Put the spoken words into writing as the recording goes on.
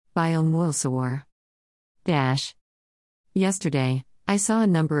By Omwil Sawar. Yesterday, I saw a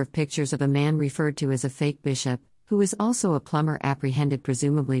number of pictures of a man referred to as a fake bishop, who is also a plumber apprehended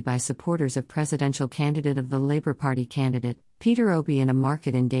presumably by supporters of presidential candidate of the Labour Party candidate, Peter Obi, in a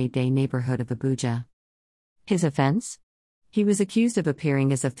market in Day neighborhood of Abuja. His offense? He was accused of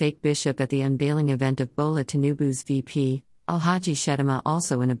appearing as a fake bishop at the unveiling event of Bola Tinubu's VP, Alhaji Shettima,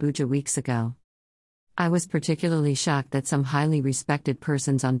 also in Abuja weeks ago. I was particularly shocked that some highly respected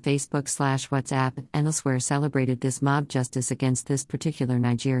persons on Facebook/WhatsApp and elsewhere celebrated this mob justice against this particular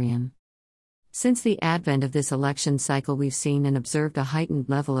Nigerian. Since the advent of this election cycle, we've seen and observed a heightened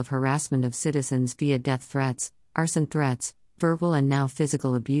level of harassment of citizens via death threats, arson threats, verbal and now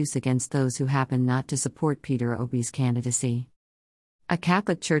physical abuse against those who happen not to support Peter Obi's candidacy. A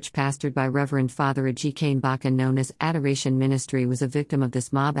Catholic church pastored by Reverend Father Ejike Mbaka, known as Adoration Ministry, was a victim of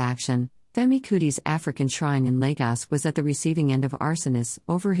this mob action. Femi Kuti's African Shrine in Lagos was at the receiving end of arsonists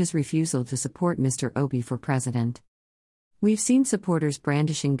over his refusal to support Mr. Obi for president. We've seen supporters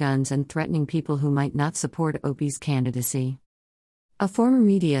brandishing guns and threatening people who might not support Obi's candidacy. A former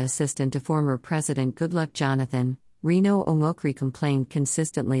media assistant to former President Goodluck Jonathan, Reno Omokri, complained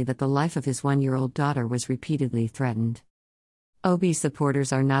consistently that the life of his 1-year-old daughter was repeatedly threatened. Obi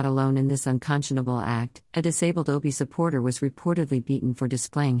supporters are not alone in this unconscionable act. A disabled Obi supporter was reportedly beaten for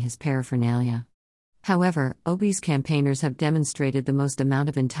displaying his paraphernalia. However, Obi's campaigners have demonstrated the most amount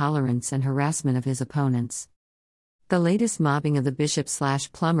of intolerance and harassment of his opponents. The latest mobbing of the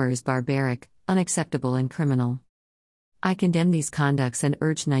bishop/plumber is barbaric, unacceptable, and criminal. I condemn these conducts and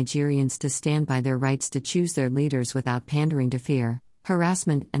urge Nigerians to stand by their rights to choose their leaders without pandering to fear,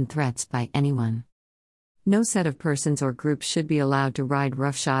 harassment, and threats by anyone. No set of persons or groups should be allowed to ride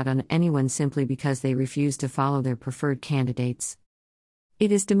roughshod on anyone simply because they refuse to follow their preferred candidates.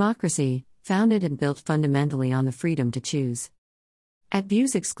 It is democracy, founded and built fundamentally on the freedom to choose. At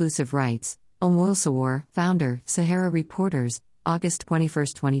Views Exclusive Rights, Omwil Sawar, founder, Sahara Reporters, August 21,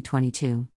 2022.